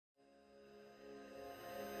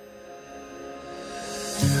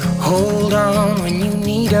Hold on when you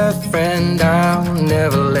need a friend, I'll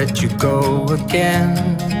never let you go again.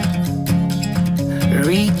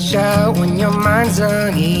 Reach out when your mind's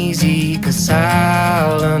uneasy, 'cause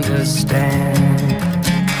I'll understand.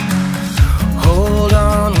 Hold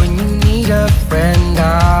on when you need a friend,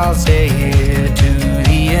 I'll stay here to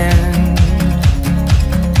the end.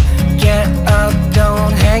 Get up,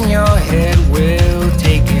 don't hang your head, we'll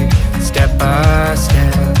take it step by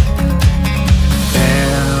step.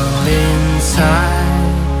 Fell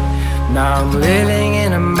inside, now I'm living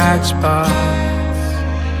in a matchbox.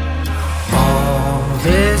 All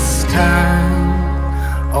this time,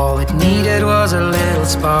 all it needed was a little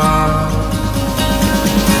spark.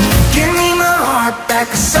 Give me my heart back,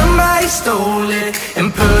 'cause somebody stole it and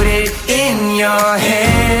put it in your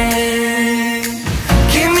hand.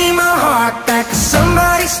 Give me my heart back, 'cause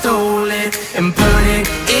somebody stole it and put it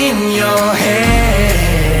in your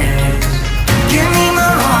hand. Give me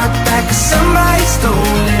my heart back, 'cause somebody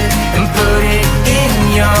stole it and put it in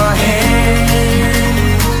your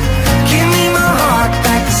hand. Give me my heart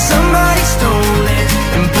back, 'cause somebody stole it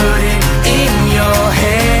and put it in your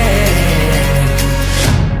hand.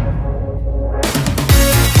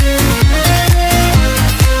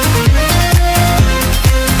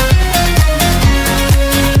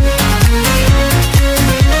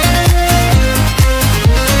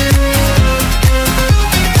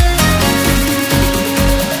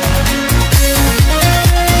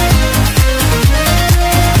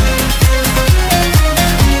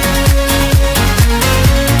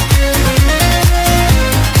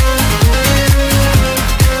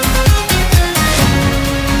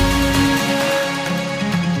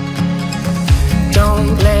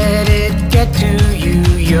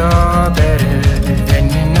 You're better than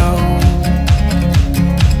you know.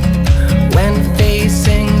 When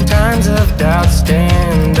facing times of doubt,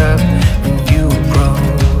 stand up and you grow.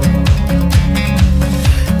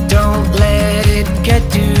 Don't let it get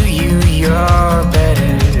to you, you're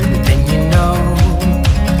better than you know.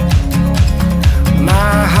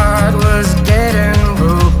 My heart was dead and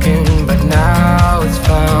broken, but now it's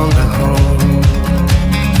found a home.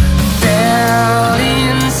 Fell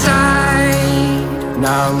inside,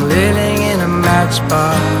 now I'm living in a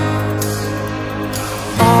matchbox.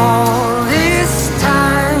 All this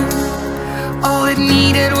time, all it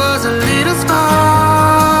needed was a little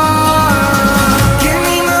spark. Give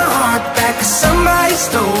me my heart back, 'cause somebody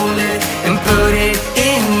stole it and put it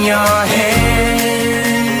in your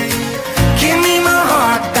hand. Give me my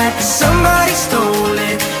heart back, 'cause somebody stole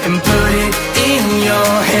it and put it in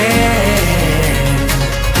your hand.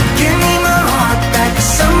 Give me my heart back,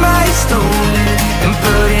 'cause somebody stole it and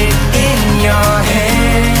put it in your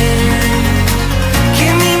hand.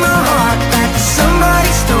 Give me my heart back,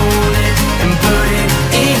 somebody stole it and put it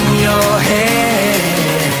in your hand.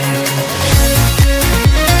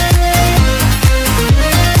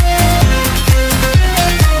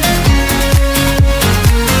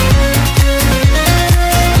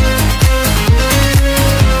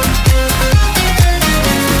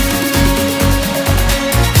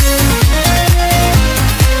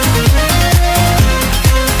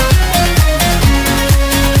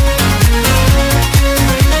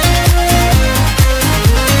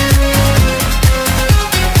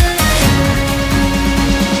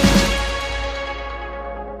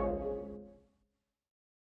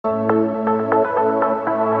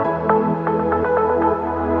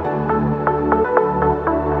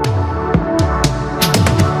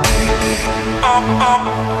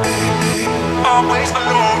 Always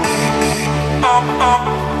alone.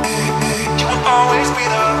 You will always be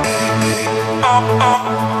there.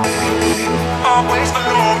 Always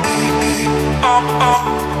alone.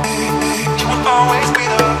 You will always be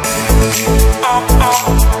there.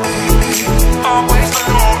 Always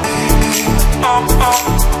alone.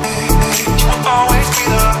 You will always be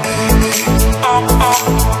there.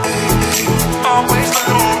 Always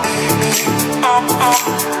alone.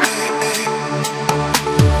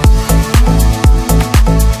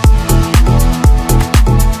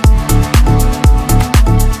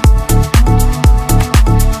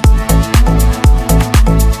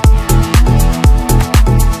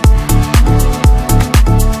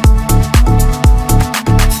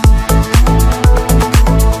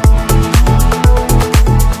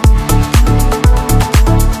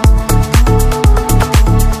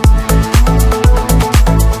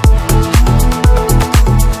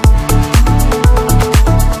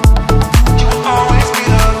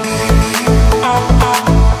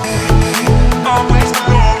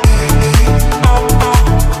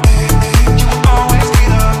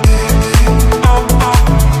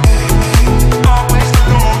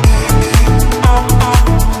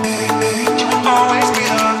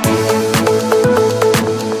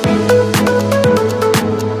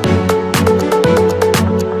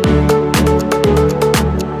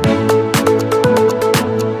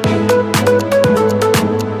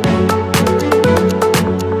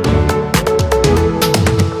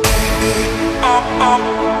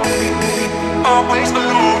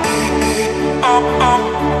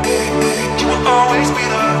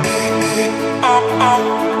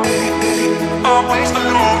 always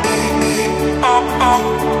alone.